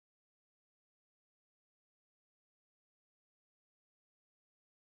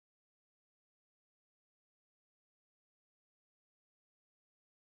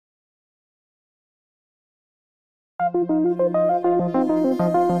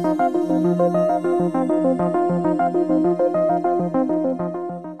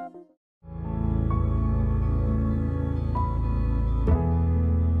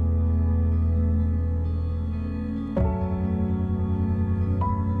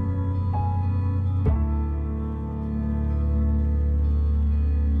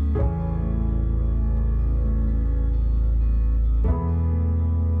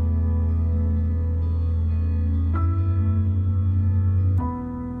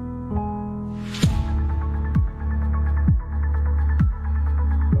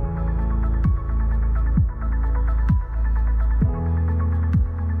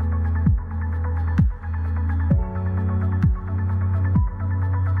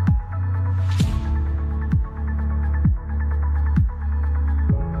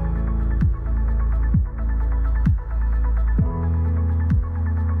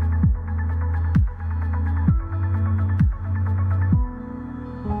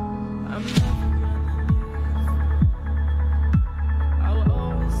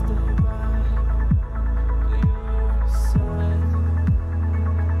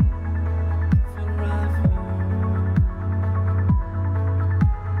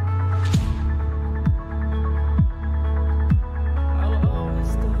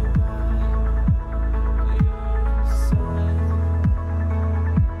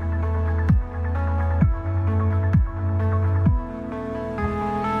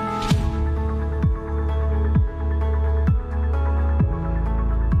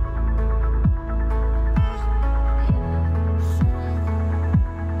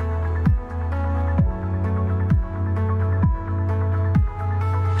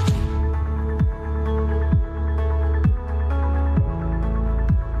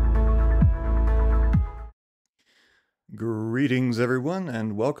Greetings, everyone,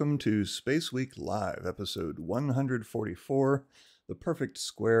 and welcome to SpaceWeek Live, episode 144, the perfect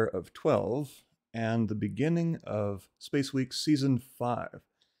square of 12, and the beginning of SpaceWeek Season 5.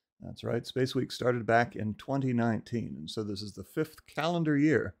 That's right, SpaceWeek started back in 2019, and so this is the 5th calendar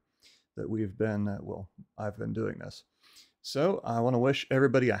year that we've been, I've been doing this. So I want to wish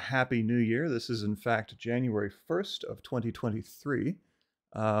everybody a happy new year. This is, in fact, January 1st of 2023.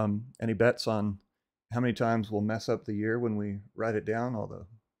 Any bets on how many times we'll mess up the year when we write it down?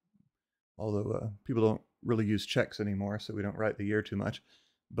 Although people don't really use checks anymore, so we don't write the year too much.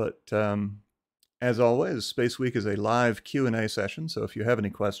 But as always, Space Week is a live Q&A session, so if you have any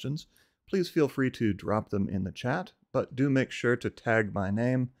questions, please feel free to drop them in the chat, but do make sure to tag my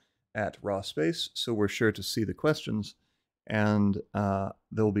name at rawspace so we're sure to see the questions, and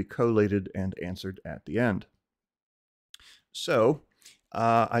they'll be collated and answered at the end. So,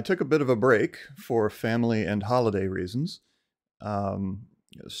 I took a bit of a break for family and holiday reasons,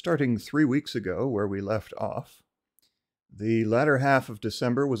 starting 3 weeks ago where we left off. The latter half of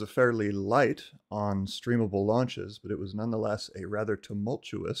December was a fairly light on streamable launches, but it was nonetheless a rather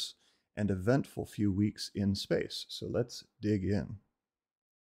tumultuous and eventful few weeks in space. So let's dig in.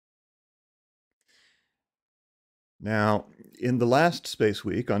 Now, in the last Space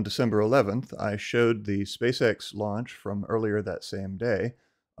Week, on December 11th, I showed the SpaceX launch from earlier that same day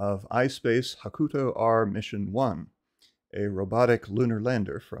of ispace Hakuto R Mission 1, a robotic lunar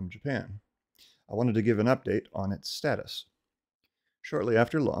lander from Japan. I wanted to give an update on its status. Shortly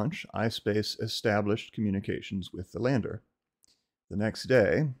after launch, ispace established communications with the lander. The next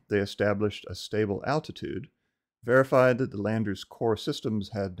day, they established a stable altitude, verified that the lander's core systems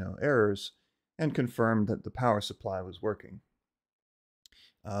had no errors, and confirmed that the power supply was working.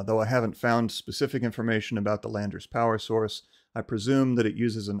 Though I haven't found specific information about the lander's power source, I presume that it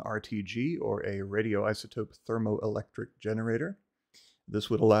uses an RTG, or a radioisotope thermoelectric generator.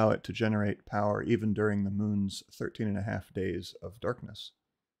 This would allow it to generate power even during the moon's 13.5 days of darkness.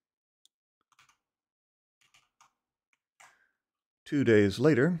 2 days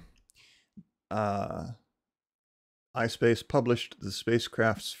later, iSpace published the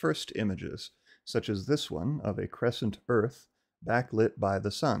spacecraft's first images, such as this one of a crescent Earth backlit by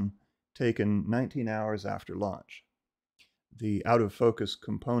the sun, taken 19 hours after launch. The out-of-focus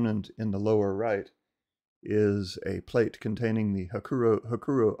component in the lower right is a plate containing the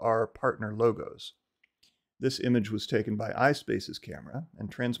Hakuto R partner logos. This image was taken by iSpace's camera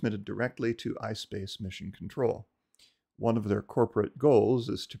and transmitted directly to iSpace Mission Control. One of their corporate goals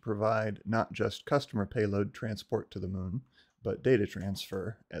is to provide not just customer payload transport to the moon, but data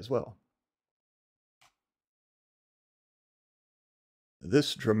transfer as well.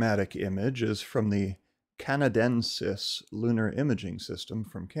 This dramatic image is from the Canadensis lunar imaging system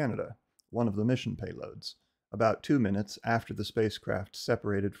from Canada, one of the mission payloads, about 2 minutes after the spacecraft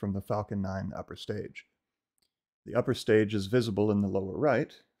separated from the Falcon 9 upper stage. The upper stage is visible in the lower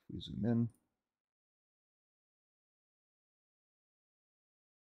right. If we zoom in.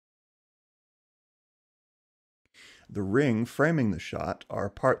 The ring framing the shot are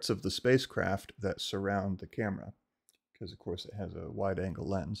parts of the spacecraft that surround the camera, because of course it has a wide-angle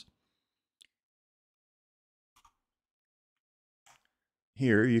lens.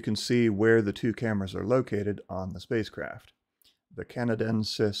 Here you can see where the two cameras are located on the spacecraft. The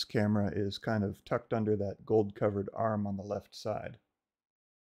canadensis camera is kind of tucked under that gold-covered arm on the left side.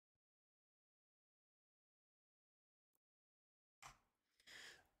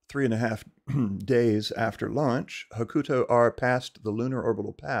 Three and a half days after launch, Hakuto R passed the lunar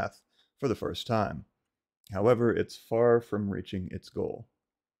orbital path for the first time. However, it's far from reaching its goal.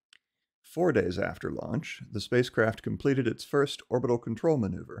 4 days after launch, the spacecraft completed its first orbital control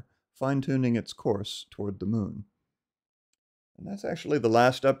maneuver, fine-tuning its course toward the moon. And that's actually the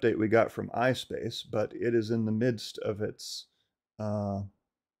last update we got from iSpace, but it is in the midst of its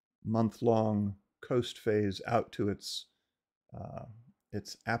month-long coast phase out to its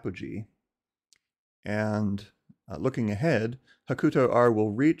apogee. And looking ahead, Hakuto R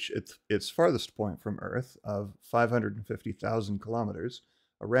will reach its farthest point from Earth of 550,000 kilometers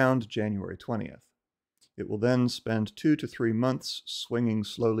around January 20th. It will then spend 2 to 3 months swinging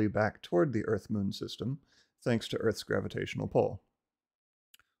slowly back toward the Earth-Moon system, thanks to Earth's gravitational pull.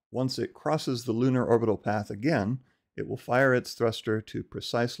 Once it crosses the lunar orbital path again, it will fire its thruster to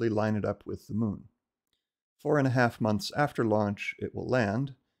precisely line it up with the Moon. 4.5 months after launch, it will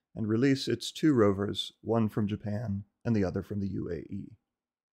land and release its 2 rovers, one from Japan and the other from the UAE.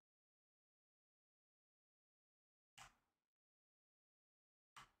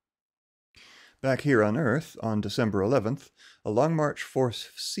 Back here on Earth, on December 11th, a Long March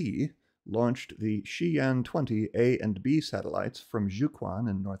Force C launched the Shiyan-20 A and B satellites from Jiuquan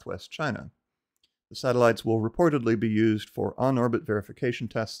in northwest China. The satellites will reportedly be used for on-orbit verification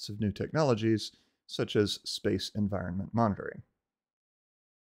tests of new technologies, such as space environment monitoring.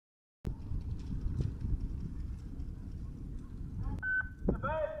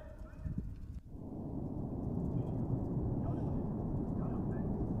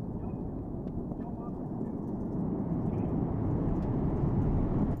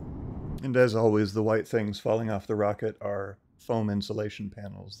 And as always, the white things falling off the rocket are foam insulation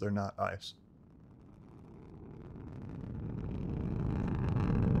panels. They're not ice.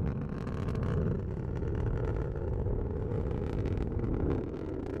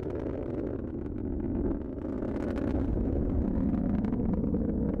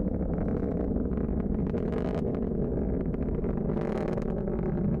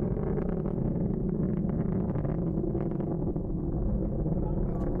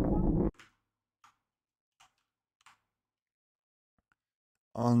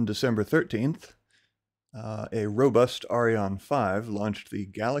 On December 13th, a robust Ariane 5 launched the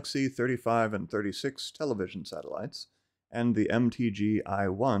Galaxy 35 and 36 television satellites and the MTG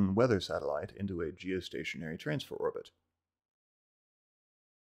I-1 weather satellite into a geostationary transfer orbit.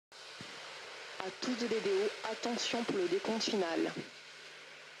 À tous de DDO, attention pour le décompte final.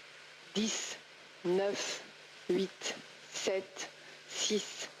 10, 9, 8, 7,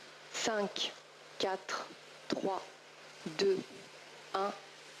 6, 5, 4, 3, 2, 1,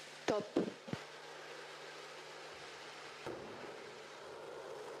 top.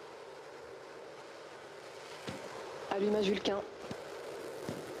 Allumage Vulcain.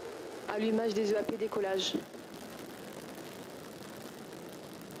 Allumage des EAP décollage.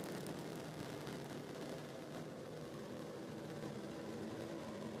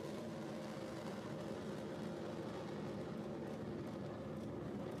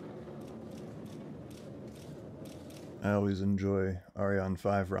 I always enjoy Ariane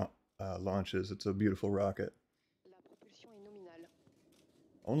 5 launches. It's a beautiful rocket. La propulsion est nominale.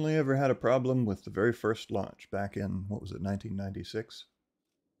 Only ever had a problem with the very first launch back in, what was it, 1996?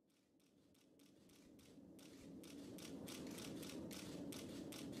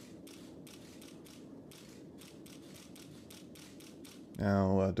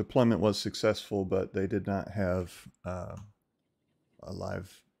 Now, deployment was successful, but they did not have a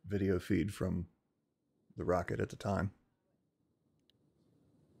live video feed from the rocket at the time.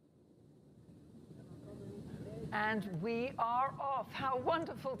 And we are off. How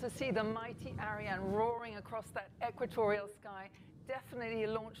wonderful to see the mighty Ariane roaring across that equatorial sky. Definitely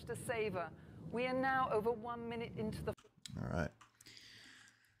a launch to savor. We are now over 1 minute into the... All right.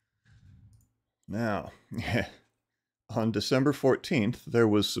 Now, on December 14th, there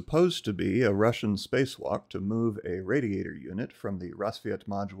was supposed to be a Russian spacewalk to move a radiator unit from the Rassvet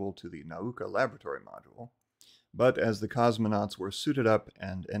module to the Nauka laboratory module. But as the cosmonauts were suited up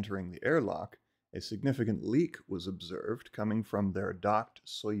and entering the airlock, A significant leak was observed coming from their docked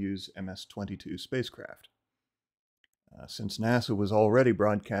Soyuz MS-22 spacecraft. Since NASA was already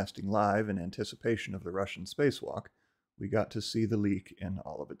broadcasting live in anticipation of the Russian spacewalk, we got to see the leak in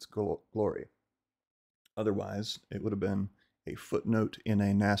all of its glory. Otherwise, it would have been a footnote in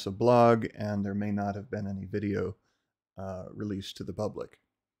a NASA blog, and there may not have been any video released to the public.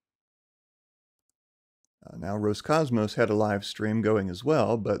 Now, Roscosmos had a live stream going as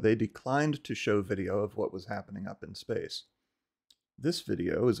well, but they declined to show video of what was happening up in space. This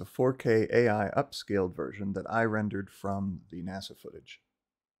video is a 4K AI upscaled version that I rendered from the NASA footage.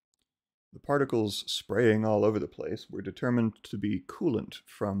 The particles spraying all over the place were determined to be coolant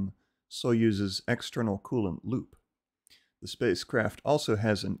from Soyuz's external coolant loop. The spacecraft also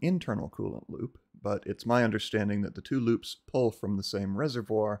has an internal coolant loop, but it's my understanding that the two loops pull from the same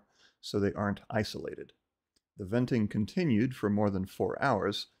reservoir, so they aren't isolated. The venting continued for more than 4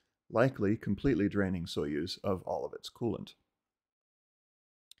 hours, likely completely draining Soyuz of all of its coolant.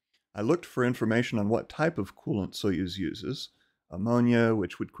 I looked for information on what type of coolant Soyuz uses: ammonia,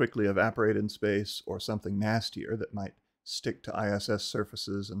 which would quickly evaporate in space, or something nastier that might stick to ISS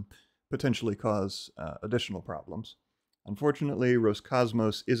surfaces and potentially cause additional problems. Unfortunately,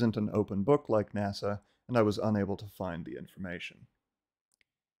 Roscosmos isn't an open book like NASA, and I was unable to find the information.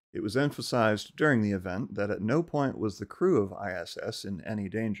 It was emphasized during the event that at no point was the crew of ISS in any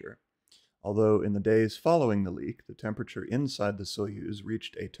danger, although in the days following the leak, the temperature inside the Soyuz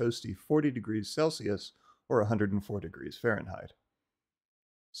reached a toasty 40 degrees Celsius or 104 degrees Fahrenheit.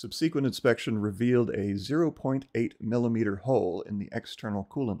 Subsequent inspection revealed a 0.8 millimeter hole in the external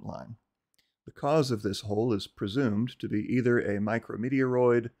coolant line. The cause of this hole is presumed to be either a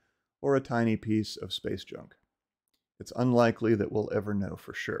micrometeoroid or a tiny piece of space junk. It's unlikely that we'll ever know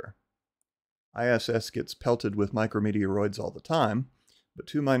for sure. ISS gets pelted with micrometeoroids all the time, but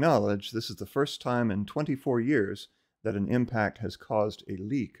to my knowledge, this is the first time in 24 years that an impact has caused a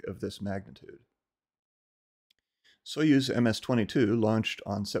leak of this magnitude. Soyuz MS-22 launched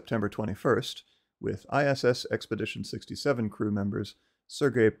on September 21st with ISS Expedition 67 crew members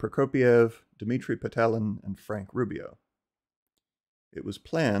Sergei Prokopyev, Dmitry Petelin, and Frank Rubio. It was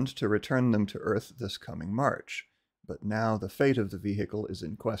planned to return them to Earth this coming March, but now the fate of the vehicle is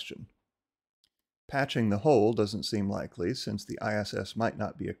in question. Patching the hole doesn't seem likely, since the ISS might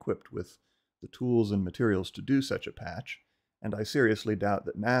not be equipped with the tools and materials to do such a patch, and I seriously doubt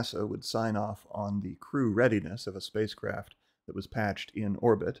that NASA would sign off on the crew readiness of a spacecraft that was patched in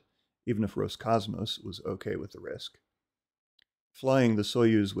orbit, even if Roscosmos was okay with the risk. Flying the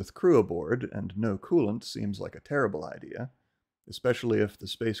Soyuz with crew aboard and no coolant seems like a terrible idea, especially if the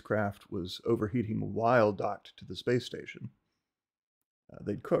spacecraft was overheating while docked to the space station.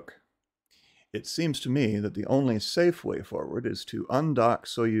 They'd cook. It seems to me that the only safe way forward is to undock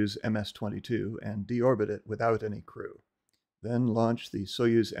Soyuz MS-22 and deorbit it without any crew, then launch the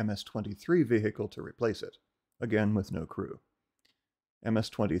Soyuz MS-23 vehicle to replace it, again with no crew.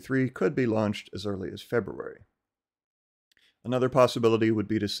 MS-23 could be launched as early as February. Another possibility would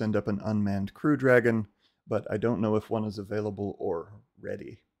be to send up an unmanned Crew Dragon, but I don't know if one is available or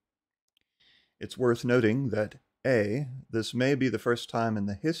ready. It's worth noting that A, this may be the first time in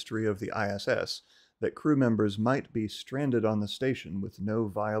the history of the ISS that crew members might be stranded on the station with no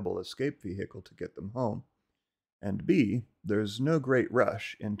viable escape vehicle to get them home, and B, there's no great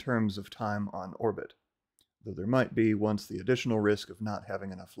rush in terms of time on orbit, though there might be once the additional risk of not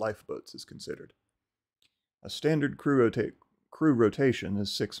having enough lifeboats is considered. A standard crew rotation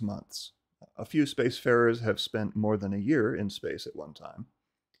is 6 months. A few spacefarers have spent more than a year in space at one time.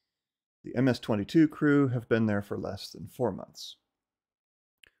 The MS-22 crew have been there for less than 4 months.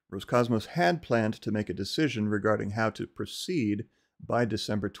 Roscosmos had planned to make a decision regarding how to proceed by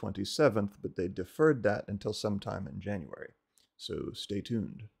December 27th, but they deferred that until sometime in January. So stay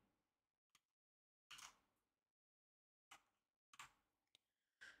tuned.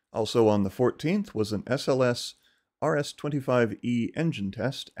 Also on the 14th was an SLS RS-25E engine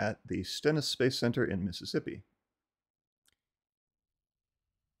test at the Stennis Space Center in Mississippi.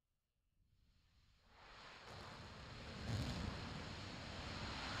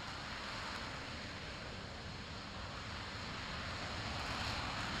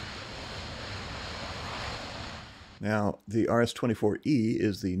 Now, the RS-24E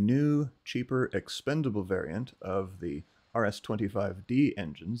is the new, cheaper, expendable variant of the RS-25D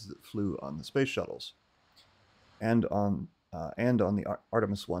engines that flew on the space shuttles and on the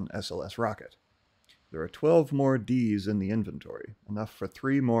Artemis 1 SLS rocket. There are 12 more Ds in the inventory, enough for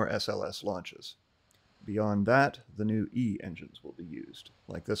 3 more SLS launches. Beyond that, the new E engines will be used,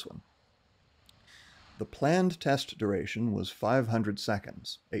 like this one. The planned test duration was 500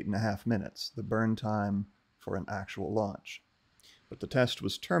 seconds, 8.5 minutes, the burn time for an actual launch. But the test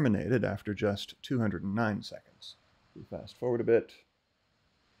was terminated after just 209 seconds. We fast forward a bit.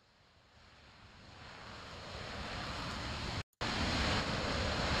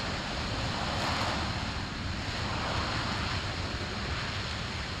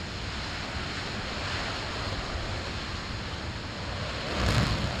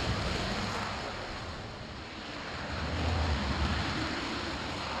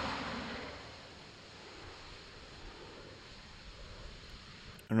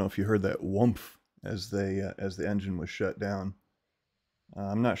 I don't know if you heard that whoomph as the engine was shut down.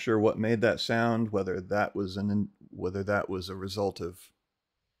 I'm not sure what made that sound, whether that was a result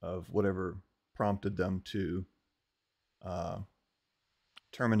of whatever prompted them to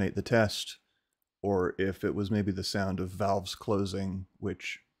terminate the test, or if it was maybe the sound of valves closing,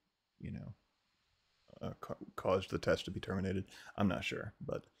 which, caused the test to be terminated. I'm not sure,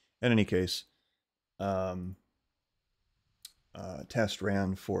 but in any case, test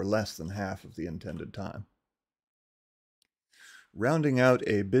ran for less than half of the intended time. Rounding out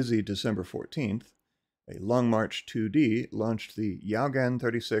a busy December 14th, a Long March 2D launched the Yaogan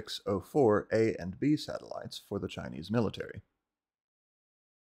 3604 A and B satellites for the Chinese military.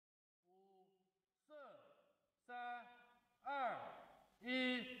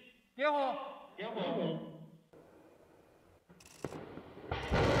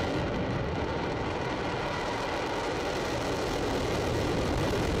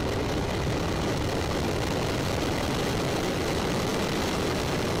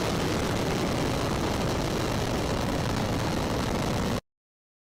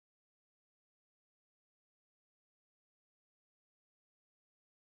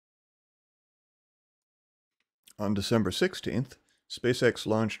 On December 16th, SpaceX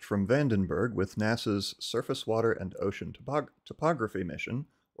launched from Vandenberg with NASA's Surface Water and Ocean Topography Mission,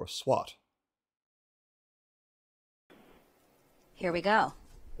 or SWOT. Here we go.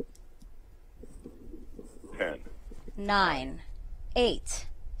 10, 9, 8,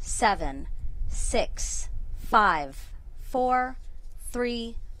 7, 6, 5, 4,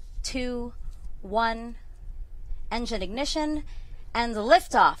 3, 2, 1. Engine ignition and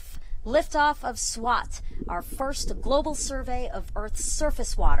liftoff. Liftoff of SWOT, our first global survey of Earth's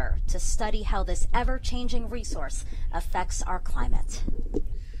surface water to study how this ever-changing resource affects our climate.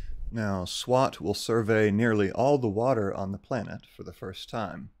 Now, SWOT will survey nearly all the water on the planet for the first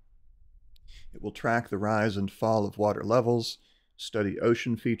time. It will track the rise and fall of water levels, study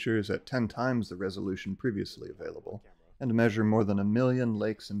ocean features at 10 times the resolution previously available, and measure more than 1 million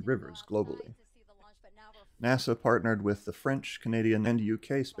lakes and rivers globally. NASA partnered with the French, Canadian, and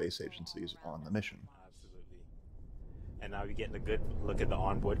UK space agencies on the mission. absolutely. And now you're getting a good look at the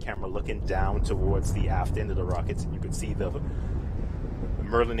onboard camera looking down towards the aft end of the rockets, and you can see the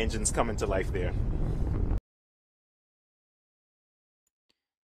Merlin engines coming to life there.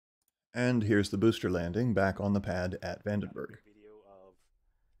 And here's the booster landing back on the pad at Vandenberg. Video of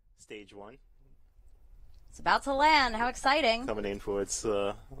stage 1 It's about to land. How exciting. coming in for its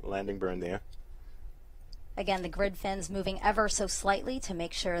landing burn there. Again, the grid fins moving ever so slightly to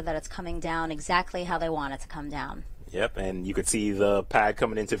make sure that it's coming down exactly how they want it to come down. Yep, and you could see the pad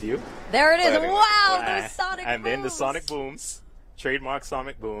coming into view. There it is. Landing. Wow, those sonic And booms. then the sonic booms, trademark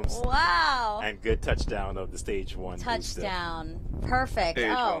sonic booms, Wow. and good touchdown of the stage 1 booster. Touchdown. Perfect.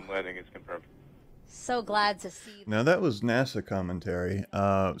 Stage Oh, 1 landing is confirmed. so glad to see. Now that was NASA commentary.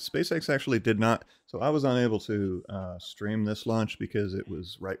 SpaceX actually did not, so I was unable to stream this launch because it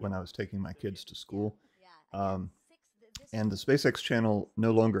was right when I was taking my kids to school. And the SpaceX channel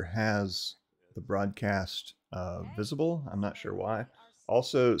no longer has the broadcast visible. I'm not sure why.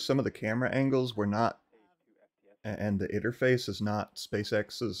 Also, some of the camera angles were not, and the interface is not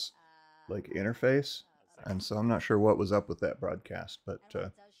SpaceX's interface, and so I'm not sure what was up with that broadcast. But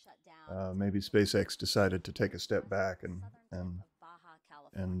maybe SpaceX decided to take a step back and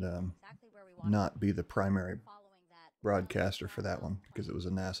not be the primary broadcaster for that one because it was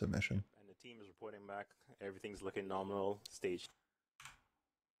a NASA mission. And the team is reporting back. Everything's looking nominal. Stage.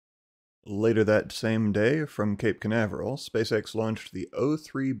 Later that same day, from Cape Canaveral, SpaceX launched the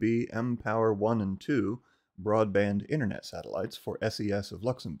O3B mPOWER 1 and 2 broadband internet satellites for SES of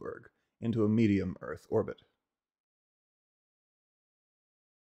Luxembourg into a medium Earth orbit.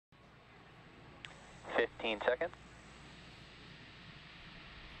 15 seconds.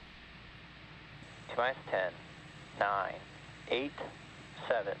 T-minus 10, 9, 8,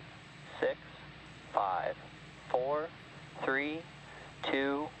 7, 6, 5, 4, 3,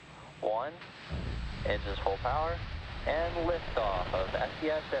 2, 1. Engines full power. And liftoff of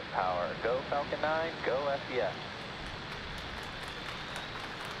SES at power. Go Falcon 9, go SES.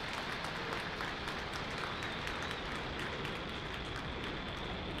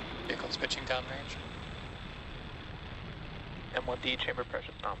 Vehicles pitching downrange. M1D chamber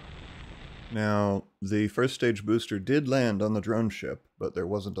pressure nominal. Now, the first stage booster did land on the drone ship, but there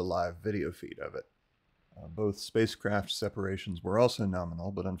wasn't a live video feed of it. Both spacecraft separations were also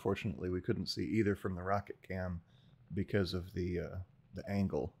nominal, but unfortunately we couldn't see either from the rocket cam because of the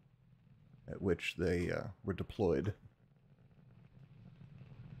angle at which they were deployed.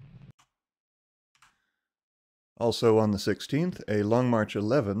 Also on the 16th, a Long March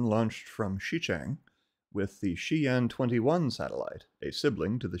 11 launched from Xichang with the Shiyan 21 satellite, a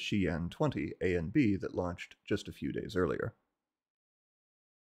sibling to the Shiyan 20 A and B that launched just a few days earlier.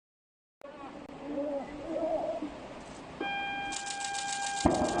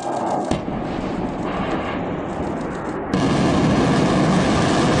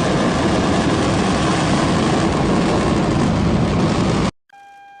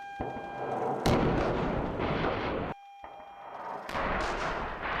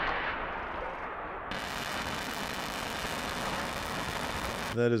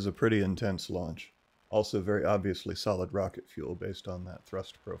 That is a pretty intense launch. Also very obviously solid rocket fuel based on that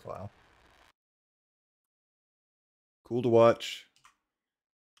thrust profile. Cool to watch.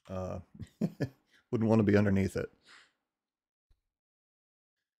 Wouldn't want to be underneath it.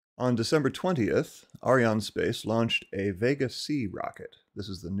 On December 20th, Arianespace launched a Vega C rocket. This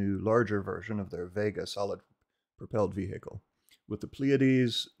is the new, larger version of their Vega solid-propelled vehicle, with the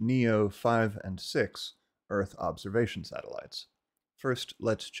Pleiades, Neo 5 and 6 Earth observation satellites. First,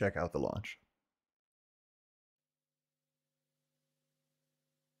 let's check out the launch.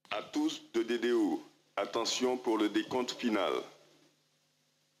 À tous de DDO, attention pour le décompte final.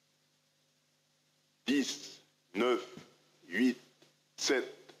 10, 9, 8, 7,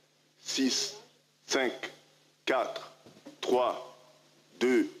 6, 5, 4, 3,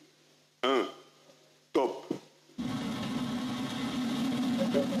 2, 1, top.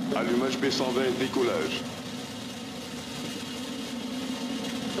 Allumage B120, décollage.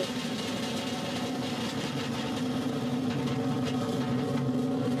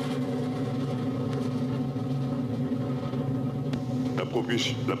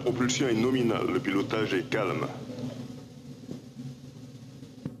 La propulsion est nominale, le pilotage est calme.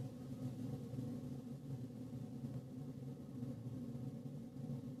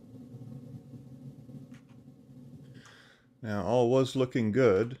 Now, all was looking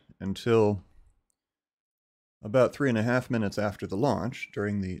good until about 3.5 minutes after the launch,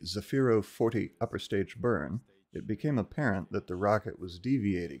 during the Zafiro 40 upper stage burn, it became apparent that the rocket was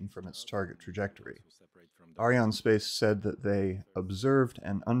deviating from its target trajectory. Arianespace said that they observed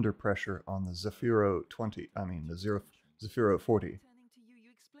an underpressure on the Zafiro 40.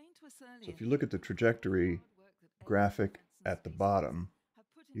 So if you look at the trajectory graphic at the bottom,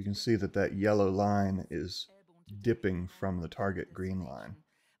 you can see that that yellow line is dipping from the target green line.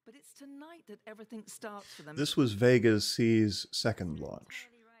 This was Vega C's second launch.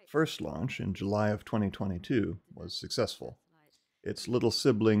 First launch in July of 2022 was successful. Its little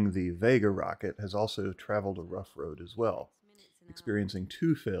sibling, the Vega rocket, has also traveled a rough road as well, experiencing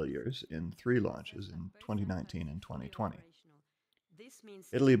 2 failures in 3 launches in 2019 and 2020.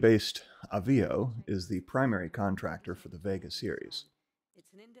 Italy-based Avio is the primary contractor for the Vega series.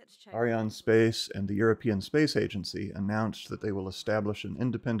 Arianespace and the European Space Agency announced that they will establish an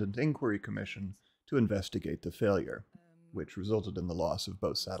independent inquiry commission to investigate the failure, which resulted in the loss of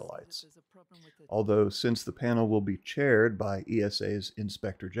both satellites. Although, since the panel will be chaired by ESA's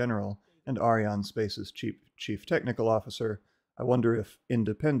Inspector General and Arianespace's Chief Technical Officer, I wonder if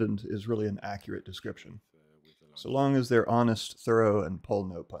independent is really an accurate description. So long as they're honest, thorough, and pull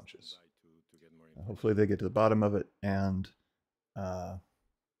no punches. Hopefully they get to the bottom of it, and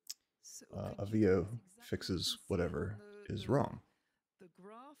Avio fixes whatever is wrong. The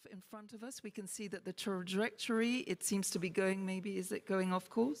graph in front of us, we can see that the trajectory, it seems to be going, maybe, is it going off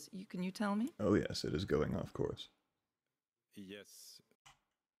course? Can you tell me? Oh yes, it is going off course. Yes.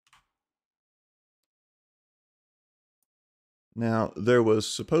 Now, there was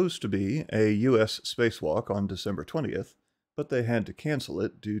supposed to be a U.S. spacewalk on December 20th, but they had to cancel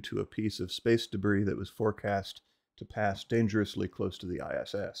it due to a piece of space debris that was forecast to pass dangerously close to the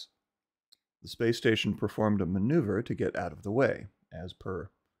ISS. The space station performed a maneuver to get out of the way, as per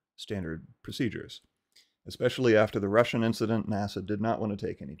standard procedures. Especially after the Russian incident, NASA did not want to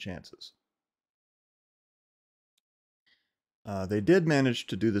take any chances. They did manage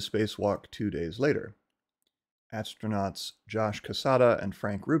to do the spacewalk 2 days later. Astronauts Josh Casada and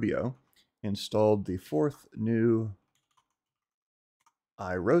Frank Rubio installed the 4th new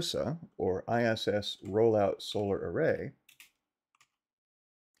IROSA, or ISS Rollout Solar Array,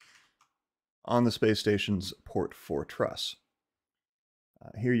 on the space station's Port 4 truss.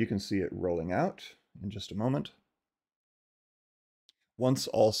 Here you can see it rolling out in just a moment. Once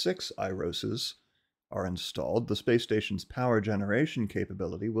all 6 IROSAs are installed, the space station's power generation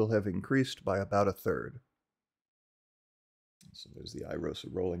capability will have increased by about a third. So there's the IROSA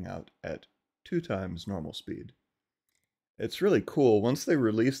rolling out at 2 times normal speed. It's really cool. Once they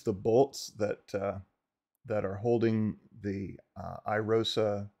release the bolts that are holding the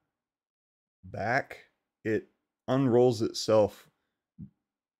IROSA back, it unrolls itself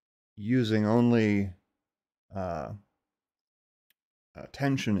using only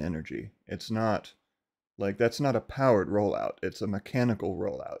tension energy. It's not like, that's not a powered rollout. It's a mechanical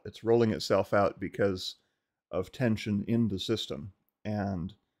rollout. It's rolling itself out because of tension in the system.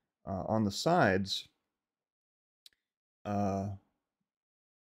 And on the sides,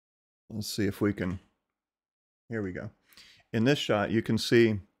 let's see if we can, here we go. In this shot, you can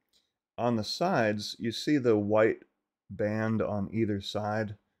see on the sides, you see the white band on either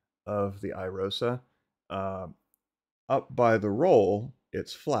side of the IROSA. Up by the roll,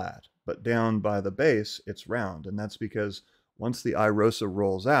 it's flat, but down by the base, it's round. And that's because once the IROSA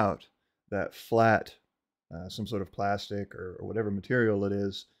rolls out, that flat, some sort of plastic or whatever material it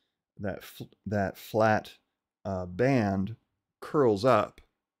is, that flat band curls up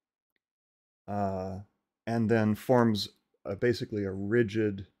and then forms basically a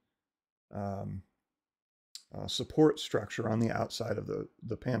rigid support structure on the outside of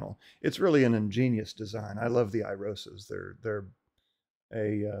the panel. It's really an ingenious design. I love the IROSAs. They're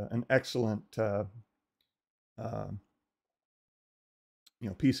an excellent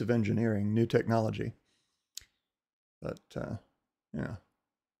piece of engineering, new technology. But yeah,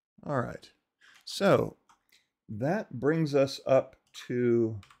 all right. So that brings us up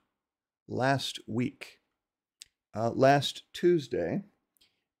to last week. Last Tuesday,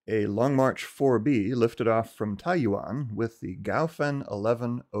 a Long March 4B lifted off from Taiyuan with the Gaofen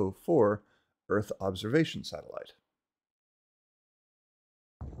 1104 Earth observation satellite.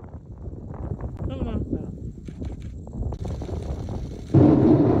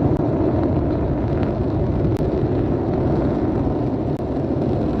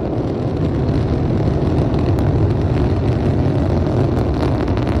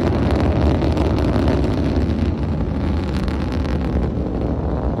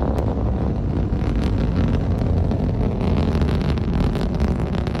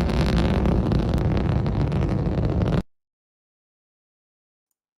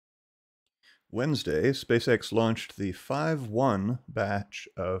 Wednesday, SpaceX launched the 5-1 batch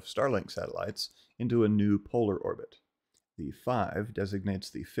of Starlink satellites into a new polar orbit. The 5 designates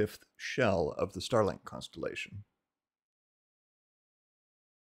the 5th shell of the Starlink constellation.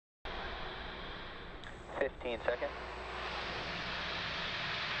 15 seconds.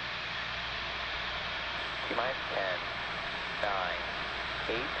 T-minus 10, 9,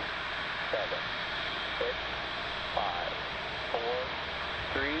 8, 7, 6, 5, 4,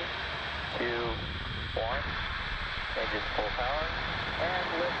 3, 2, 1. Engines full power. And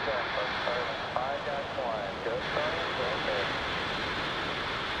liftoff of Starlink 5-1. Go Starlink, go ahead.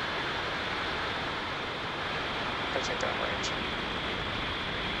 Pushing downrange.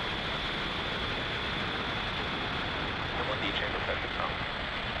 And 1D chamber effective now.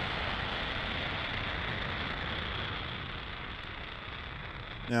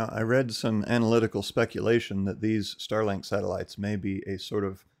 Now, I read some analytical speculation that these Starlink satellites may be a sort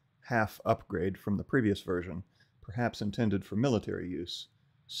of half upgrade from the previous version, perhaps intended for military use.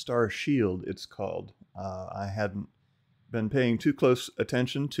 Star Shield, it's called. I hadn't been paying too close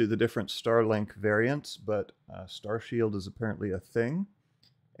attention to the different Starlink variants, but Star Shield is apparently a thing,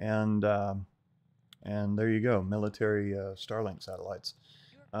 and there you go, military Starlink satellites.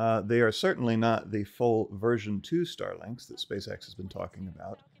 They are certainly not the full version 2 Starlinks that SpaceX has been talking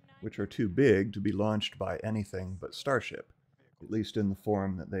about, which are too big to be launched by anything but Starship, at least in the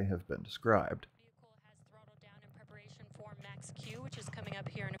form that they have been described.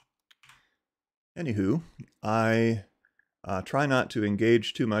 Anywho, I try not to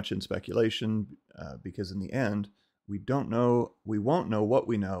engage too much in speculation because in the end, we won't know what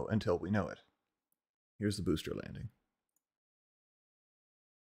we know until we know it. Here's the booster landing.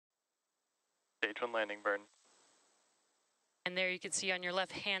 Stage 1 landing burn. And there you can see on your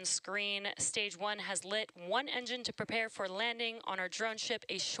left-hand screen, Stage 1 has lit one engine to prepare for landing on our drone ship,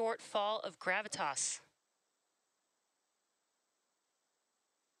 a short fall of gravitas.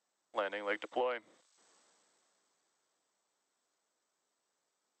 Landing leg deploy.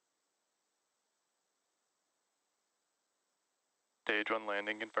 Stage 1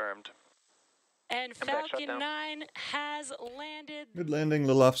 landing confirmed. And Impact Falcon shutdown. 9 has landed. Good landing, a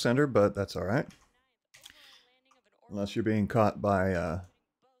little off center, but that's all right. Unless you're being caught by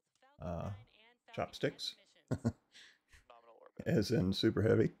chopsticks, Nominal orbit. as in super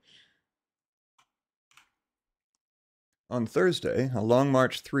heavy. On Thursday, a Long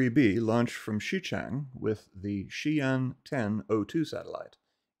March 3B launched from Xichang with the Xi'an 10-02 satellite,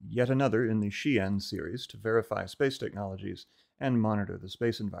 yet another in the Xi'an series to verify space technologies and monitor the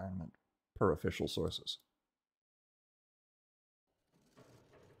space environment, per official sources.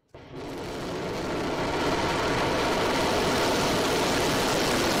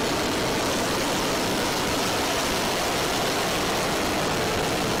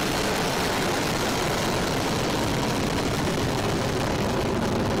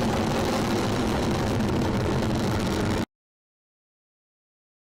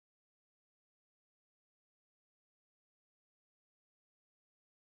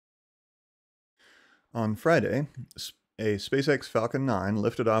 On Friday, a SpaceX Falcon 9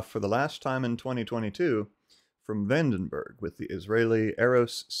 lifted off for the last time in 2022 from Vandenberg with the Israeli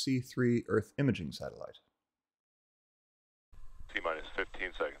AROS C3 Earth imaging satellite. T-minus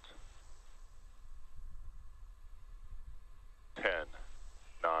 15 seconds. 10,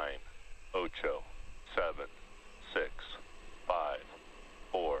 9, 8, 7, 6, 5,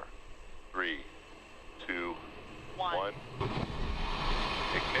 4, 3, 2, 1.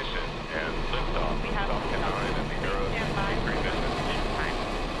 Ignition and liftoff. We have Falcon 9 and the AROS C3 mission.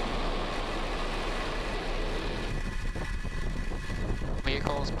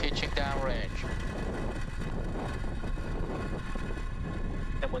 Vehicles pitching downrange.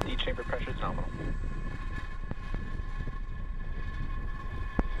 M1D chamber pressure is nominal.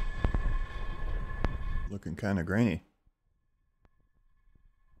 Looking kind of grainy.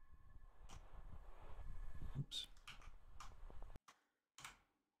 Oops.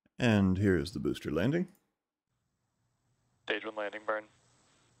 And here's the booster landing. Stage 1 landing burn.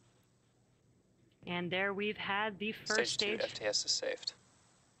 And there we've had the first Stage 2 stage. FTS is saved.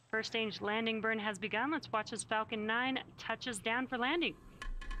 First stage landing burn has begun. Let's watch as Falcon 9 touches down for landing.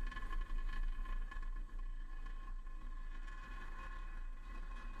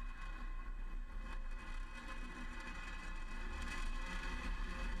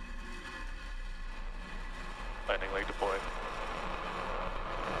 Landing leg deployed.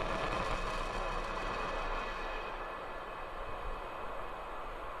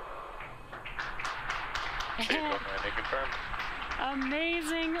 Stage 1 landing confirmed.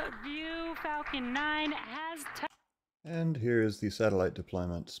 Amazing view. Falcon 9 has touched. And here's the satellite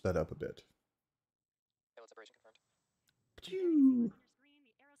deployment sped up a bit. Payload separation confirmed.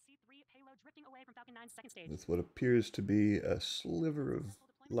 With what appears to be a sliver of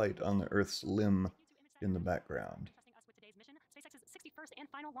light on the Earth's limb in the background. SpaceX's 61st and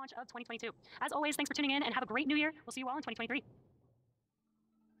final launch of 2022. As always, thanks for tuning in and have a great new year. We'll see you all in 2023.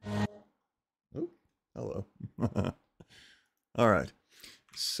 Oh, hello. All right.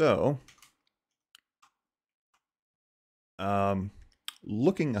 So,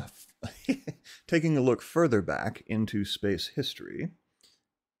 taking a look further back into space history,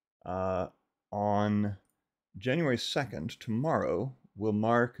 on January 2nd, tomorrow, will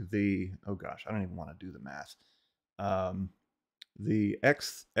mark the, oh gosh, I don't even want to do the math, the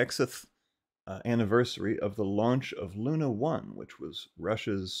Xth anniversary of the launch of Luna 1, which was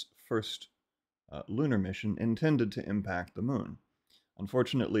Russia's first lunar mission intended to impact the moon.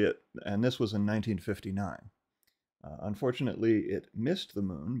 Unfortunately, and this was in 1959. Unfortunately, it missed the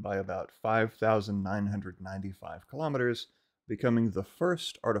moon by about 5,995 kilometers, becoming the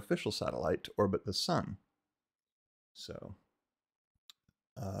first artificial satellite to orbit the sun. So,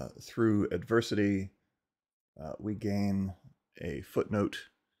 through adversity, we gain a footnote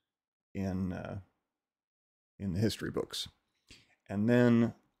in the history books. And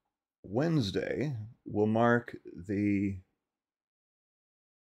then Wednesday will mark the,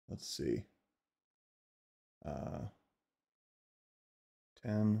 let's see,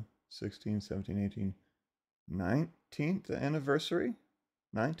 10, 16, 17, 18, 19th anniversary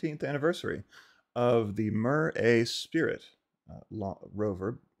of the Mir-A Spirit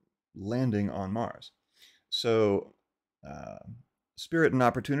rover landing on Mars. So, Spirit and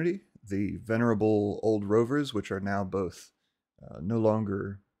Opportunity, the venerable old rovers, which are now both no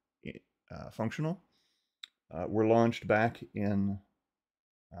longer functional, were launched back in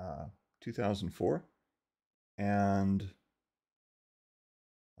 2004, and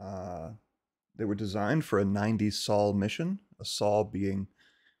they were designed for a 90 sol mission, a sol being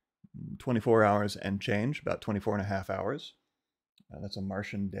 24 hours and change, about 24 and a half hours. That's a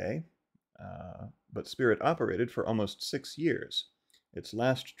Martian day. But Spirit operated for almost 6 years. Its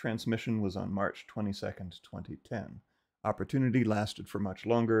last transmission was on March 22nd, 2010. Opportunity lasted for much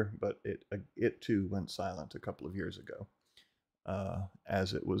longer, but it too went silent a couple of years ago,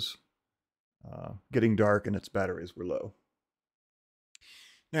 as it was getting dark and its batteries were low.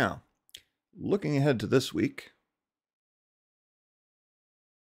 Now, looking ahead to this week,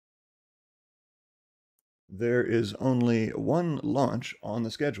 there is only one launch on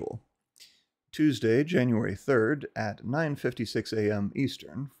the schedule. Tuesday, January 3rd at 9:56 a.m.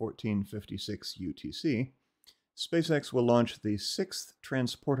 Eastern, 14:56 UTC, SpaceX will launch the 6th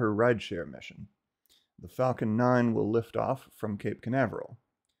transporter rideshare mission. The Falcon 9 will lift off from Cape Canaveral.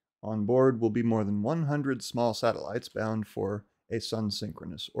 On board will be more than 100 small satellites bound for a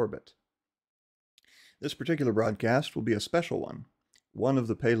sun-synchronous orbit. This particular broadcast will be a special one. One of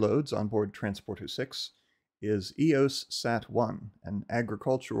the payloads on board Transporter 6 is EOS Sat-1, an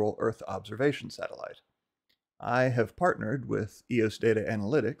agricultural Earth observation satellite. I have partnered with EOS Data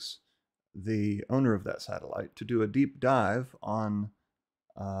Analytics, the owner of that satellite, to do a deep dive on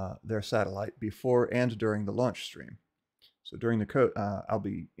their satellite before and during the launch stream. So during the I'll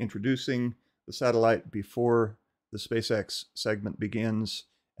be introducing the satellite before the SpaceX segment begins,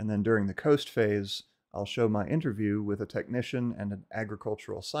 and then during the coast phase, I'll show my interview with a technician and an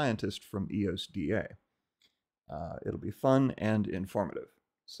agricultural scientist from EOS DA. It'll be fun and informative.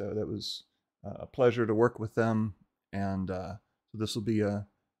 So that was a pleasure to work with them, and so this will be a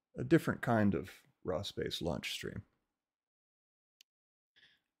different kind of raw space launch stream.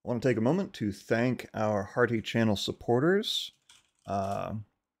 I want to take a moment to thank our hearty channel supporters.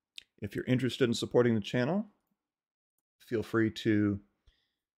 If you're interested in supporting the channel, feel free to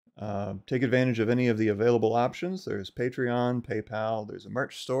take advantage of any of the available options. There's Patreon, PayPal, there's a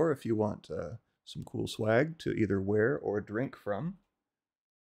merch store if you want some cool swag to either wear or drink from.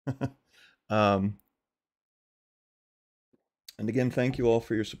 And again, thank you all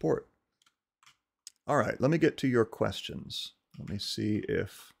for your support. All right, let me get to your questions. Let me see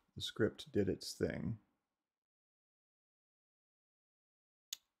if the script did its thing.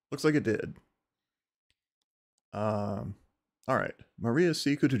 Looks like it did. All right, Maria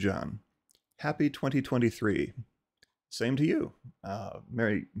C. Kutujan, happy 2023. Same to you.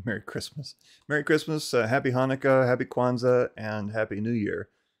 Merry Christmas. Merry Christmas, Happy Hanukkah, Happy Kwanzaa, and Happy New Year.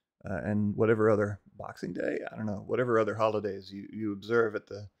 And whatever other Boxing Day, I don't know, whatever other holidays you observe at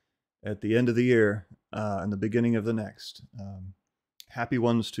the end of the year and the beginning of the next. Happy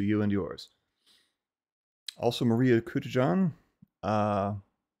ones to you and yours. Also, Maria Kutujan,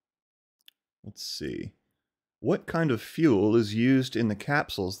 let's see. What kind of fuel is used in the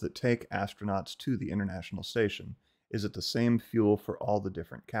capsules that take astronauts to the International Station? Is it the same fuel for all the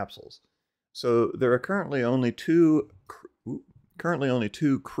different capsules? So there are currently only two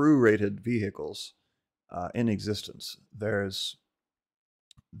crew-rated vehicles in existence. There's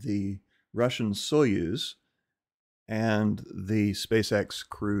the Russian Soyuz and the SpaceX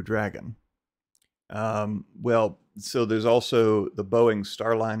Crew Dragon. Well, so there's also the Boeing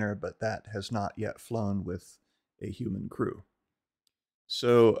Starliner, but that has not yet flown with a human crew.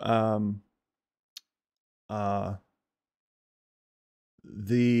 So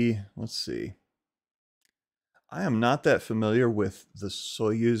let's see. I am not that familiar with the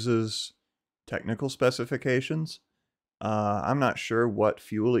Soyuz's technical specifications. I'm not sure what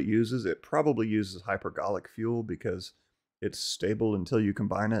fuel it uses. It probably uses hypergolic fuel because it's stable until you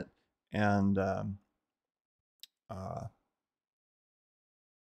combine it, and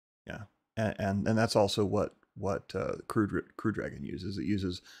yeah, and that's also what Crew Dragon uses. It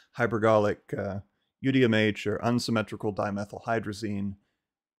uses hypergolic UDMH, or unsymmetrical dimethylhydrazine,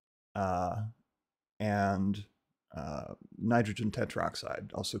 and nitrogen tetroxide,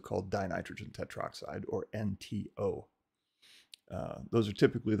 also called dinitrogen tetroxide, or NTO. Those are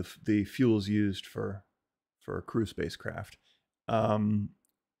typically the fuels used for crew spacecraft. The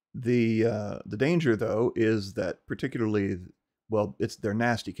danger, though, is that particularly, well, they're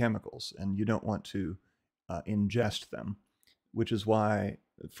nasty chemicals, and you don't want to ingest them, which is why,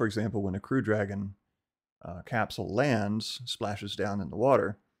 for example, when a Crew Dragon capsule lands, splashes down in the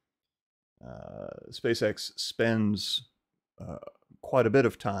water, SpaceX spends quite a bit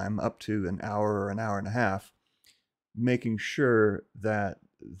of time, up to an hour or an hour and a half, making sure that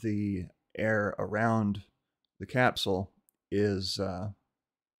the air around the capsule is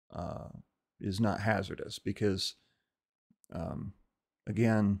not hazardous, because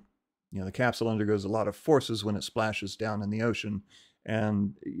again, the capsule undergoes a lot of forces when it splashes down in the ocean,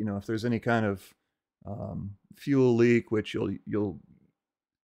 and if there's any kind of fuel leak, which you'll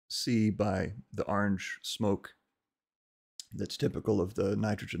see by the orange smoke that's typical of the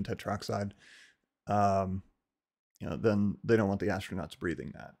nitrogen tetroxide, then they don't want the astronauts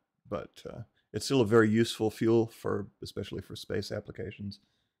breathing that. But it's still a very useful fuel especially for space applications.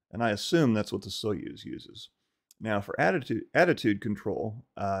 And I assume that's what the Soyuz uses. Now, for attitude control,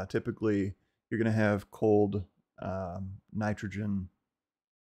 typically you're going to have cold nitrogen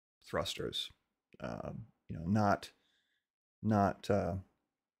thrusters. Not a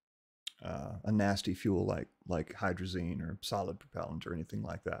nasty fuel like hydrazine or solid propellant or anything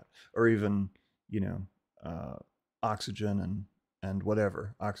like that, or even oxygen and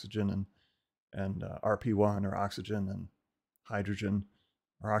whatever, oxygen and RP1, or oxygen and hydrogen,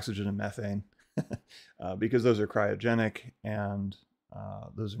 or oxygen and methane, because those are cryogenic, and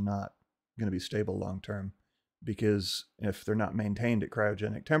those are not going to be stable long term, because if they're not maintained at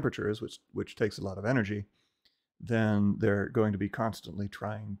cryogenic temperatures, which takes a lot of energy, then they're going to be constantly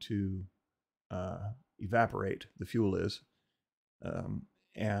trying to evaporate, the fuel is,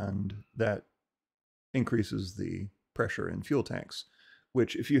 and that increases the pressure in fuel tanks,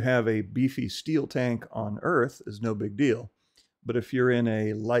 which, if you have a beefy steel tank on Earth, is no big deal. But if you're in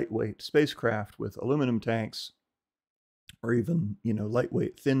a lightweight spacecraft with aluminum tanks, or even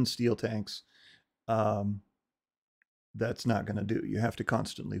lightweight thin steel tanks, that's not going to do. You have to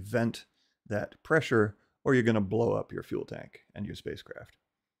constantly vent that pressure, or you're going to blow up your fuel tank and your spacecraft.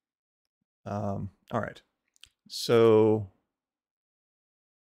 All right, so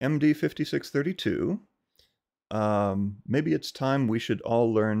MD 5632. Maybe it's time we should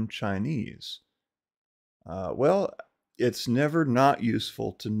all learn Chinese. Well, it's never not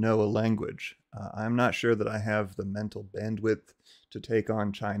useful to know a language. I'm not sure that I have the mental bandwidth to take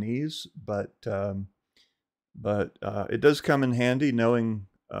on Chinese, but it does come in handy knowing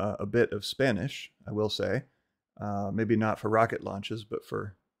a bit of Spanish, I will say. Maybe not for rocket launches, but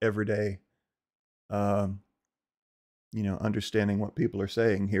for everyday, understanding what people are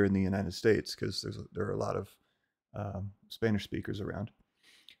saying here in the United States, because there are a lot of Spanish speakers around.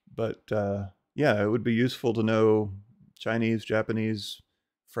 But yeah, it would be useful to know Chinese, Japanese,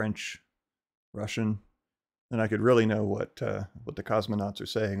 French, Russian, and I could really know what the cosmonauts are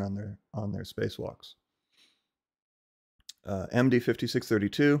saying on their spacewalks. MD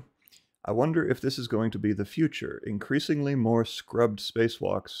 5632. I wonder if this is going to be the future. Increasingly more scrubbed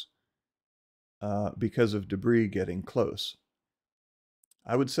spacewalks because of debris getting close.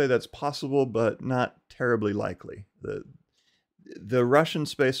 I would say that's possible, but not terribly likely. The Russian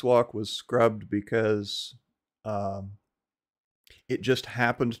spacewalk was scrubbed because it just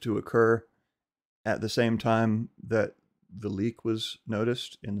happened to occur at the same time that the leak was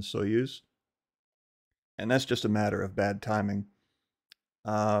noticed in the Soyuz. And that's just a matter of bad timing.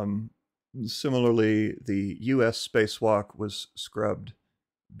 Similarly, the US spacewalk was scrubbed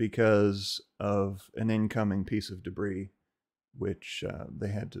because of an incoming piece of debris, which they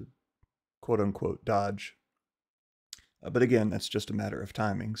had to quote-unquote dodge. But again, that's just a matter of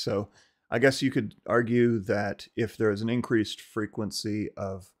timing. So I guess you could argue that if there is an increased frequency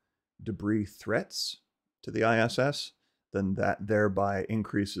of debris threats to the ISS, then that thereby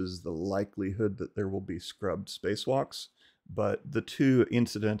increases the likelihood that there will be scrubbed spacewalks. But the two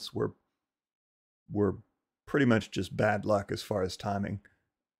incidents were pretty much just bad luck as far as timing.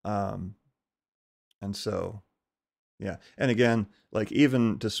 And so, yeah. And again, like,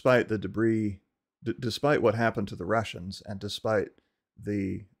 even despite the debris, despite what happened to the Russians, and despite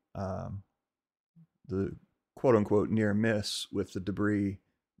the quote-unquote near miss with the debris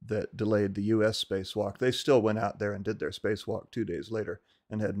that delayed the US spacewalk, they still went out there and did their spacewalk 2 days later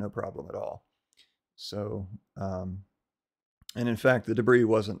and had no problem at all. So, and in fact, the debris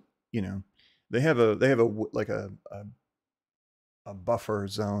wasn't, they have a buffer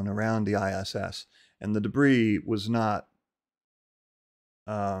zone around the ISS, and the debris was not,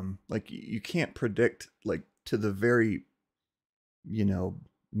 like, you can't predict, like, to the very,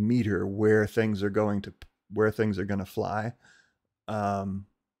 meter where things are going to fly.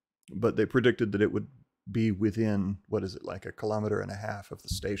 But they predicted that it would be within, what is it, like 1.5 kilometers of the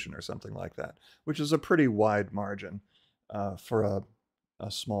station or something like that, which is a pretty wide margin for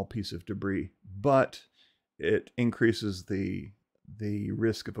a small piece of debris. But it increases the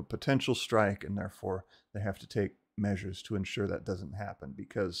risk of a potential strike, and therefore they have to take measures to ensure that doesn't happen,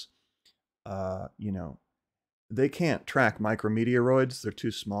 because they can't track micrometeoroids. They're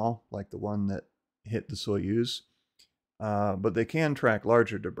too small, like the one that hit the Soyuz. But they can track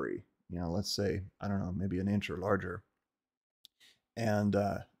larger debris, let's say, I don't know, maybe 1 inch or larger. And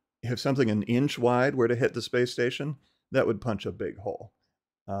if something 1 inch wide were to hit the space station, that would punch a big hole.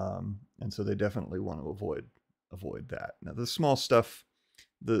 And so they definitely want to avoid that. Now, the small stuff,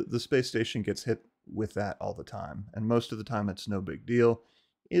 the space station gets hit with that all the time, and most of the time it's no big deal.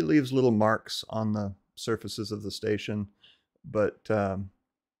 It leaves little marks on the surfaces of the station, but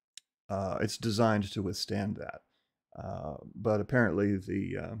it's designed to withstand that. But apparently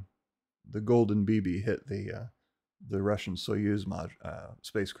the Golden BB hit the Russian Soyuz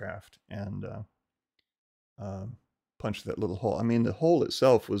spacecraft and punched that little hole. I mean, the hole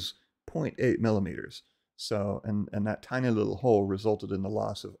itself was 0.8 millimeters. So, and that tiny little hole resulted in the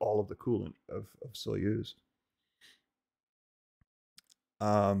loss of all of the coolant of Soyuz.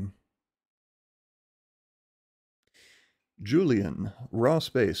 Julian, raw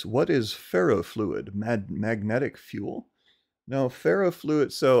space. What is ferrofluid? Magnetic fuel? No,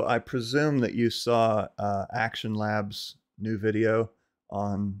 ferrofluid. So I presume that you saw Action Lab's new video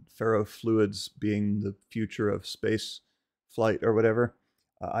on ferrofluids being the future of space flight or whatever.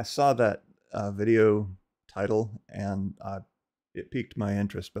 I saw that video title and it piqued my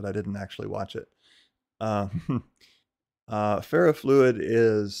interest, but I didn't actually watch it. Ferrofluid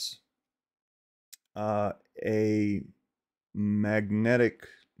is a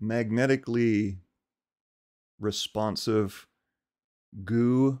magnetically responsive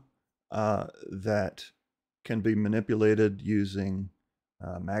goo that can be manipulated using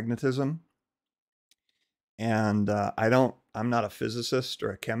magnetism. And I'm not a physicist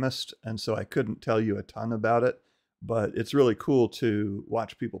or a chemist, and so I couldn't tell you a ton about it, but it's really cool to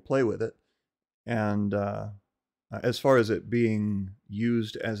watch people play with it. And as far as it being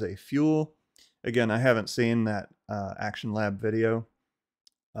used as a fuel, again, I haven't seen that Action Lab video.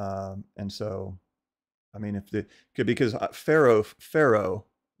 And so, I mean, because ferro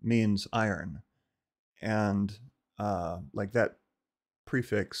means iron, and like that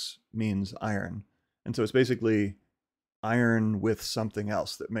prefix means iron. And so it's basically iron with something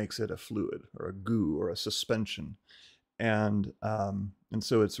else that makes it a fluid or a goo or a suspension. And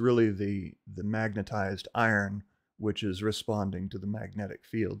so it's really the magnetized iron which is responding to the magnetic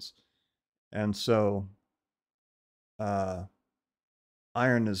fields. And so iron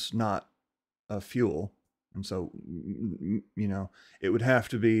is not a fuel. And so, you know, it would have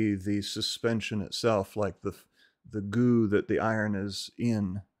to be the suspension itself, like the goo that the iron is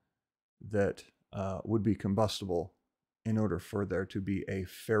in, that would be combustible in order for there to be a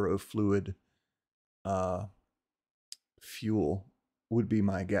ferrofluid fuel, would be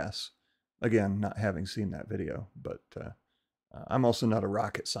my guess. Again, not having seen that video, but I'm also not a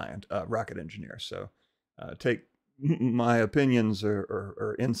rocket engineer, so take my opinions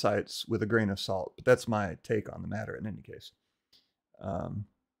or insights with a grain of salt. But that's my take on the matter in any case.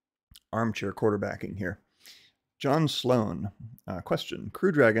 Armchair quarterbacking here. John Sloan, question.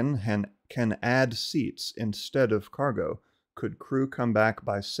 Crew Dragon can add seats instead of cargo. Could crew come back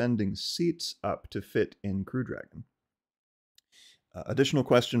by sending seats up to fit in Crew Dragon? Additional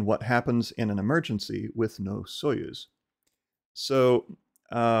question, what happens in an emergency with no Soyuz? So,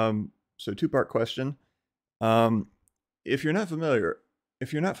 two-part question. If you're not familiar,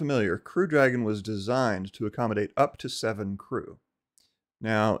 Crew Dragon was designed to accommodate up to 7 crew.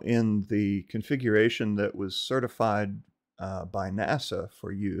 Now, in the configuration that was certified by NASA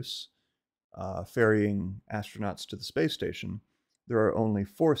for use, ferrying astronauts to the space station, there are only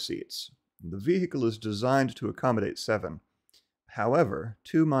 4 seats. The vehicle is designed to accommodate 7. However,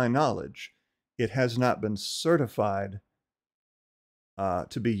 to my knowledge, it has not been certified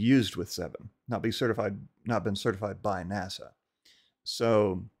to be used with 7. Not been certified by NASA.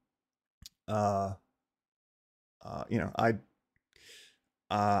 So, you know,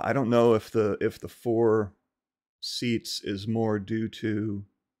 I don't know if the 4 seats is more due to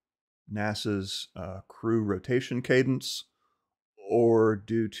NASA's crew rotation cadence, or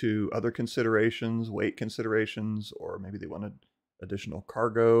due to other considerations, weight considerations, or maybe they wanted additional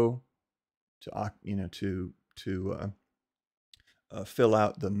cargo to, you know, to fill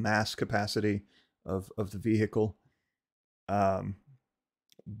out the mass capacity of the vehicle.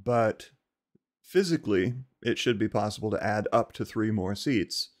 But physically, it should be possible to add up to 3 more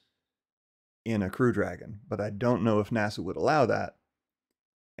seats in a Crew Dragon, but I don't know if NASA would allow that.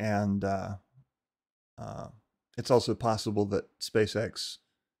 And it's also possible that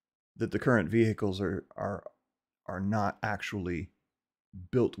that the current vehicles are not actually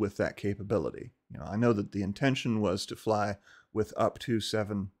built with that capability. You know, I know that the intention was to fly with up to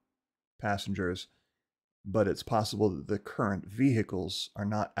 7 passengers, but it's possible that the current vehicles are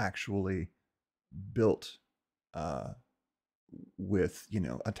not actually built with, you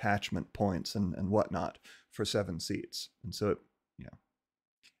know, attachment points and whatnot for 7 seats. And so, you know,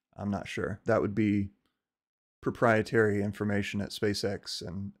 I'm not sure. That would be proprietary information at SpaceX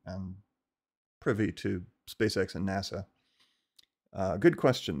and privy to SpaceX and NASA. Good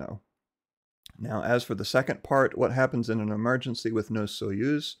question, though. Now, as for the second part, what happens in an emergency with no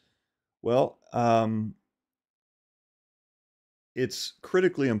Soyuz? Well, it's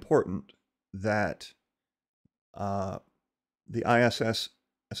critically important that the ISS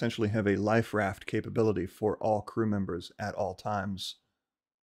essentially have a life raft capability for all crew members at all times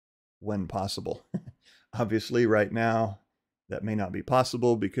when possible. Obviously, right now, that may not be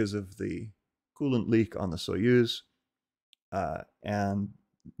possible because of the coolant leak on the Soyuz, and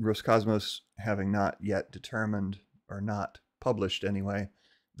Roscosmos having not yet determined, or not published anyway,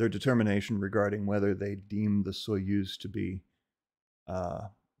 their determination regarding whether they deem the Soyuz to be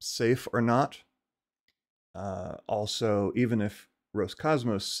safe or not. Also, even if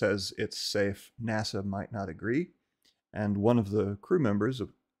Roscosmos says it's safe, NASA might not agree. And one of the crew members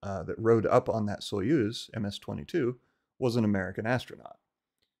that rode up on that Soyuz, MS-22, was an American astronaut.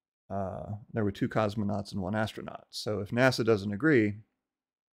 There were 2 cosmonauts and 1 astronaut. So if NASA doesn't agree,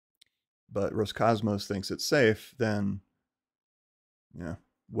 but Roscosmos thinks it's safe, then,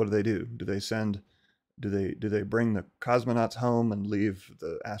 what do? Do they bring the cosmonauts home and leave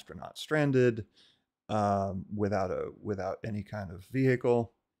the astronauts stranded without any kind of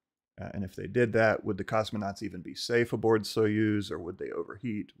vehicle? And if they did that, would the cosmonauts even be safe aboard Soyuz, or would they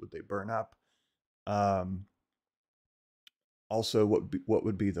overheat? Would they burn up? Also, what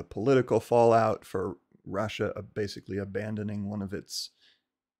would be the political fallout for Russia basically abandoning one of its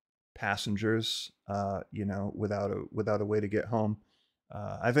passengers, without a way to get home?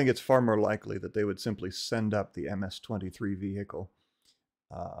 I think it's far more likely that they would simply send up the MS-23 vehicle,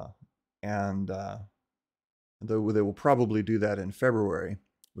 and though they will probably do that in February,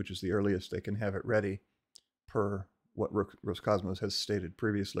 which is the earliest they can have it ready, per what Roscosmos has stated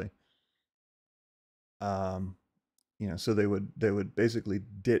previously. So they would basically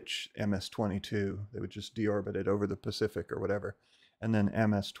ditch MS-22. They would just deorbit it over the Pacific or whatever, and then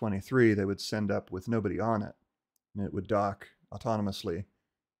MS-23 they would send up with nobody on it, and it would dock autonomously,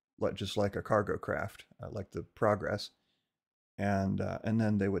 just like a cargo craft, like the Progress, and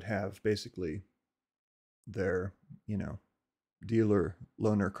then they would have basically their dealer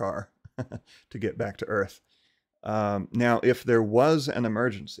loaner car to get back to Earth. Now, if there was an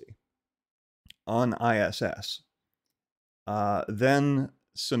emergency on ISS, then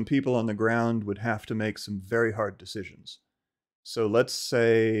some people on the ground would have to make some very hard decisions. So let's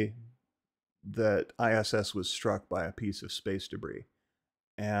say that ISS was struck by a piece of space debris,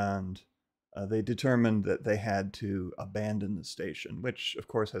 and they determined that they had to abandon the station, which of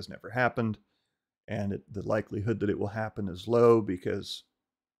course has never happened, and the likelihood that it will happen is low because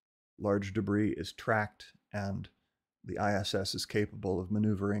large debris is tracked and the ISS is capable of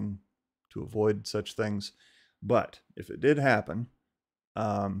maneuvering to avoid such things. But if it did happen,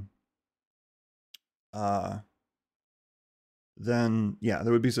 then yeah,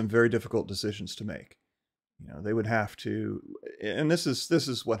 there would be some very difficult decisions to make. They would have to, and this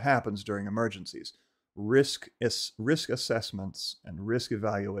is what happens during emergencies. Risk assessments and risk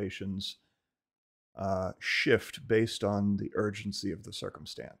evaluations shift based on the urgency of the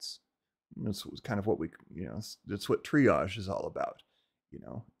circumstance. That's kind of what that's what triage is all about.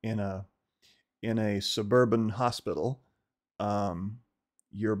 In a suburban hospital,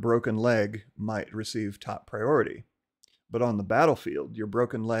 your broken leg might receive top priority. But on the battlefield, your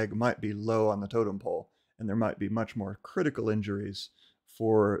broken leg might be low on the totem pole, and there might be much more critical injuries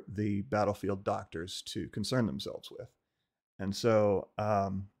for the battlefield doctors to concern themselves with. And so,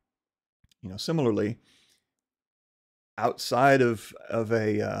 similarly, outside of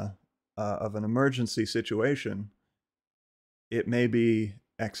an emergency situation, it may be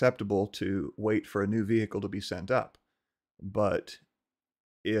acceptable to wait for a new vehicle to be sent up. But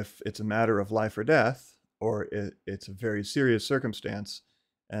if it's a matter of life or death, or it's a very serious circumstance,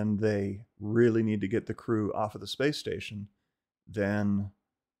 and they really need to get the crew off of the space station, then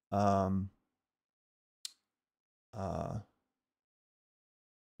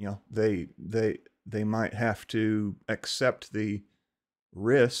they might have to accept the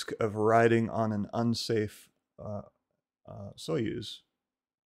risk of riding on an unsafe Soyuz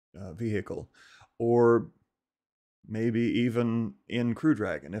vehicle, or maybe even in Crew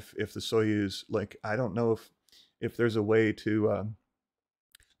Dragon if the Soyuz, I don't know if there's a way to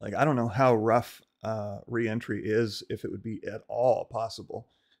I don't know how rough re-entry is, if it would be at all possible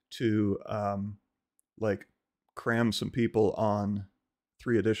to cram some people on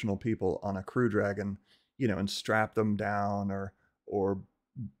 3 additional people on a Crew Dragon, and strap them down, or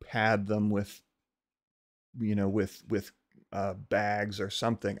pad them with bags or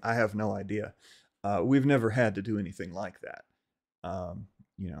something. I have no idea. We've never had to do anything like that.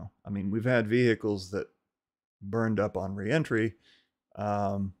 We've had vehicles that burned up on re-entry.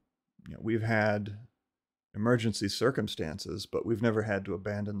 We've had emergency circumstances, but we've never had to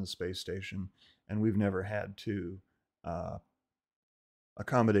abandon the space station, and we've never had to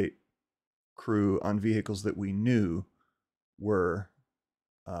accommodate crew on vehicles that we knew were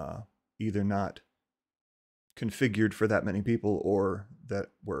either not configured for that many people or that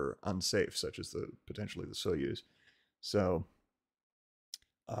were unsafe, such as potentially the Soyuz. So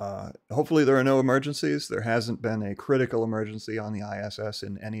hopefully there are no emergencies. There hasn't been a critical emergency on the ISS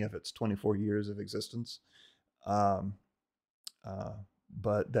in any of its 24 years of existence. But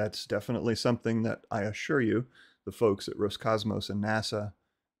that's definitely something that I assure you, the folks at Roscosmos and NASA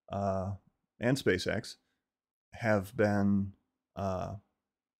and SpaceX have been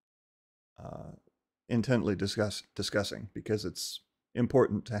intently discussing, because it's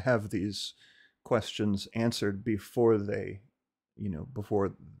important to have these questions answered before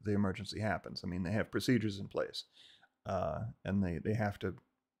before the emergency happens. I mean, they have procedures in place, and they have to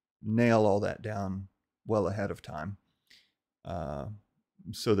nail all that down well ahead of time,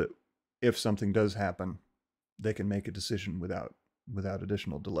 so that if something does happen, they can make a decision without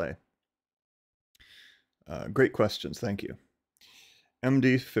additional delay. Great questions, thank you.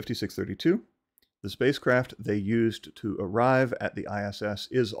 MD 5632. The spacecraft they used to arrive at the ISS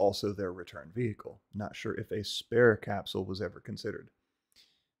is also their return vehicle. Not sure if a spare capsule was ever considered.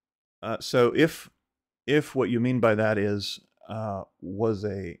 So if what you mean by that is was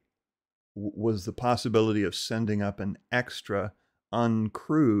the possibility of sending up an extra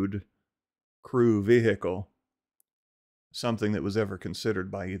uncrewed crew vehicle something that was ever considered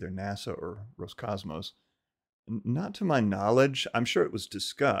by either NASA or Roscosmos, not to my knowledge. I'm sure it was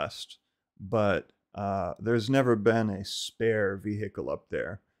discussed, but there's never been a spare vehicle up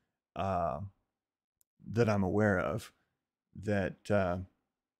there that I'm aware of. That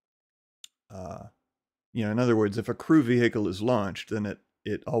in other words, if a crew vehicle is launched, then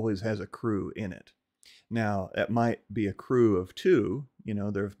it always has a crew in it. Now, it might be a crew of two.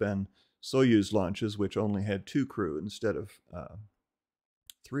 There have been Soyuz launches which only had 2 crew instead of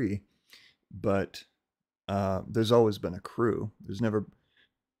 3, but there's always been a crew. There's never,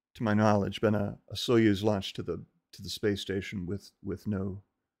 to my knowledge, been a Soyuz launch to the space station with no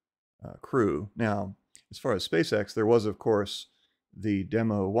crew. Now, as far as SpaceX, there was, of course, the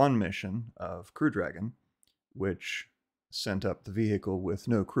Demo 1 mission of Crew Dragon, which sent up the vehicle with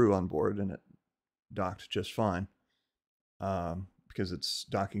no crew on board, and it docked just fine, because its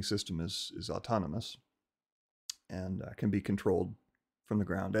docking system is autonomous and can be controlled from the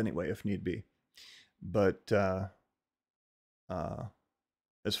ground anyway if need be. But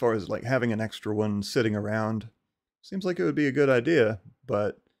as far as like having an extra one sitting around, seems like it would be a good idea,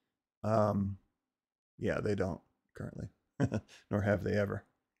 but yeah, they don't currently, nor have they ever.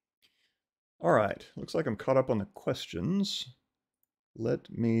 All right, looks like I'm caught up on the questions.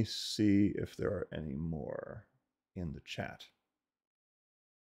 Let me see if there are any more in the chat.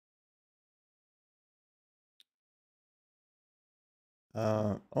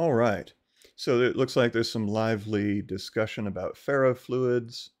 All right, so it looks like there's some lively discussion about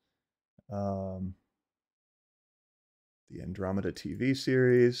ferrofluids, the Andromeda TV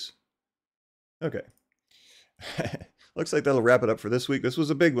series. Okay. Looks like that'll wrap it up for this week. This was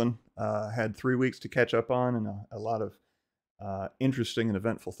a big one. Had 3 weeks to catch up on, and a lot of interesting and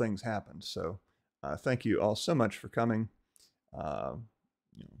eventful things happened. So thank you all so much for coming.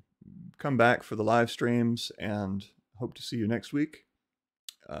 Come back for the live streams, and hope to see you next week.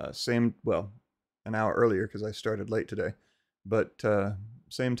 Well, an hour earlier because I started late today. But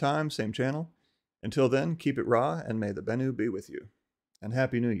same time, same channel. Until then, keep it raw, and may the Bennu be with you. And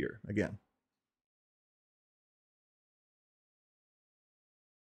Happy New Year again.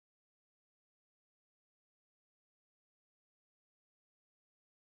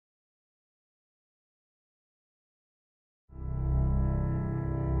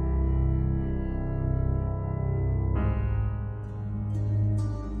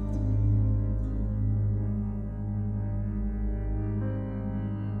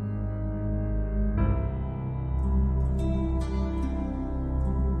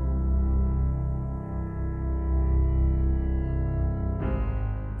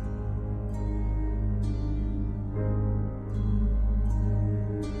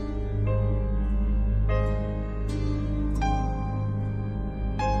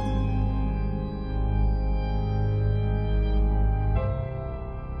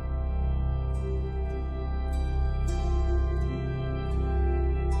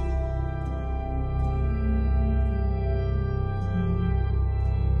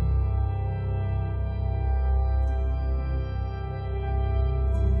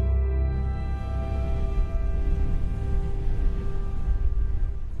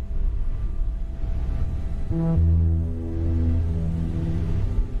 Bye.